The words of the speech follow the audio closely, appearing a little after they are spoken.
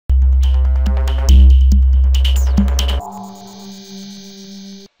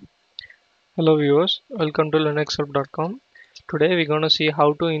Hello viewers, welcome to linuxhelp.com. Today we're going to see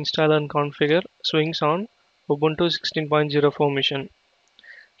how to install and configure Sphinx on Ubuntu 16.04 machine.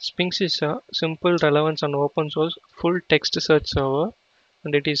 Sphinx is a simple, relevance and open source full text search server,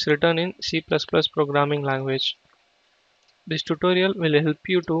 and it is written in C++ programming language. This tutorial will help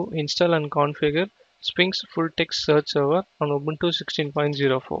you to install and configure Sphinx full text search server on Ubuntu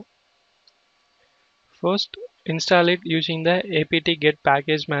 16.04. First, install it using the apt-get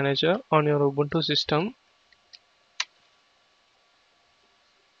package manager on your Ubuntu system.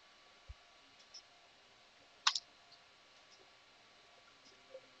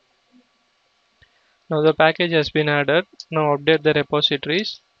 Now the package has been added. Now update the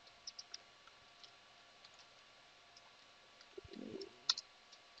repositories.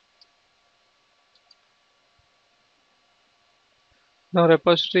 Now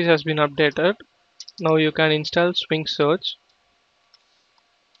repositories has been updated. Now you can install Sphinx search.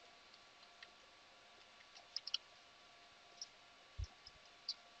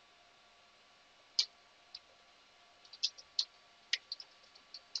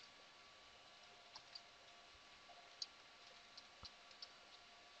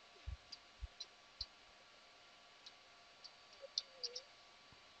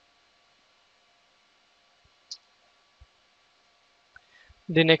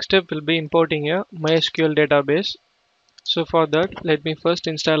 The next step will be importing a MySQL database. So for that, let me first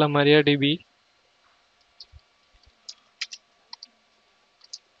install a MariaDB.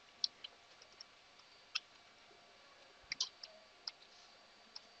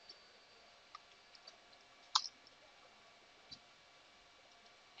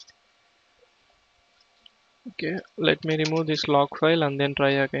 Okay, let me remove this log file and then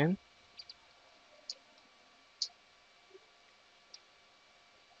try again.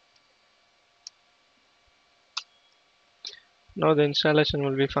 Now the installation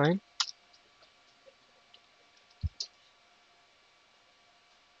will be fine.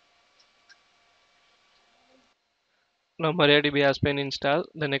 Now MariaDB has been installed.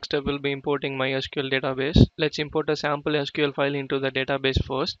 The next step will be importing MySQL database. Let's import a sample SQL file into the database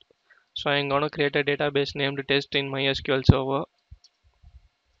first. So I'm gonna create a database named test in MySQL server.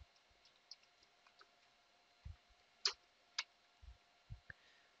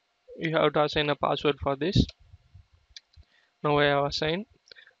 You have to assign a password for this. Now I have assigned.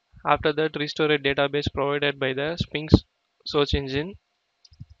 After that, restore a database provided by the Sphinx search engine.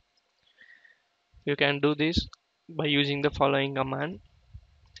 You can do this by using the following command,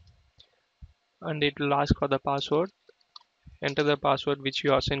 and it will ask for the password. Enter the password which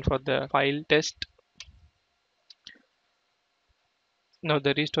you assigned for the file test. Now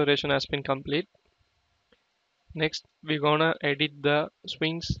the restoration has been complete. Next, we're gonna edit the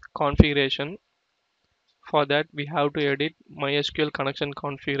Sphinx configuration. For that, we have to edit MySQL connection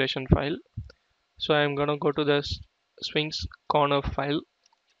configuration file. So I'm gonna go to the Sphinx conf file.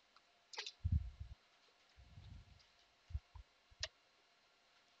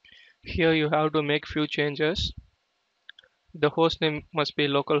 Here you have to make few changes. The host name must be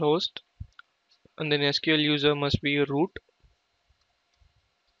localhost, and then SQL user must be root,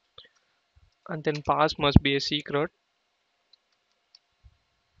 and then pass must be a secret,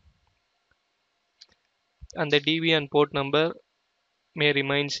 and the DB and port number may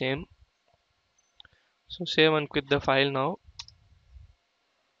remain same. So save and quit the file now.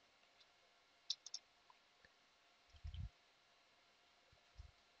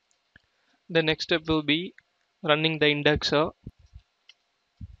 The next step will be running the indexer.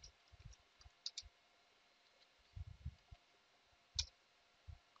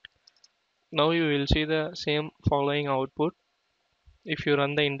 Now you will see the same following output if you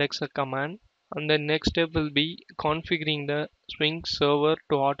run the indexer command. And the next step will be configuring the Sphinx server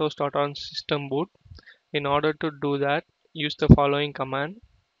to auto start on system boot. In order to do that, use the following command.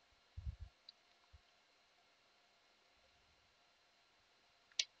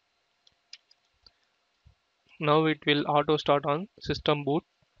 Now it will auto start on system boot,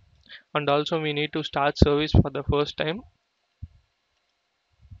 and also we need to start service for the first time.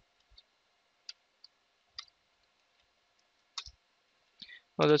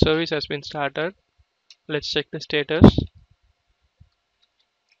 Now the service has been started. Let's check the status.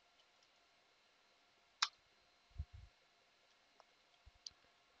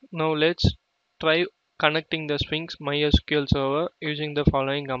 Now let's try connecting the Sphinx MySQL server using the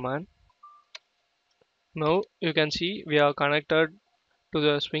following command. Now you can see we are connected to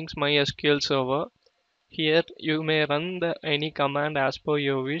the Sphinx MySQL server. Here you may run any command as per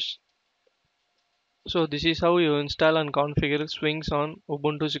your wish. So this is how you install and configure Sphinx on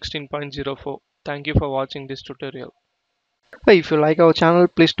Ubuntu 16.04. Thank you for watching this tutorial. Hey, if you like our channel,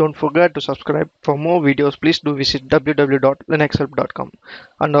 please don't forget to subscribe. For more videos, please do visit www.linuxhelp.com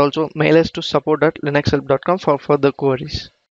and also mail us to support@linuxhelp.com for further queries.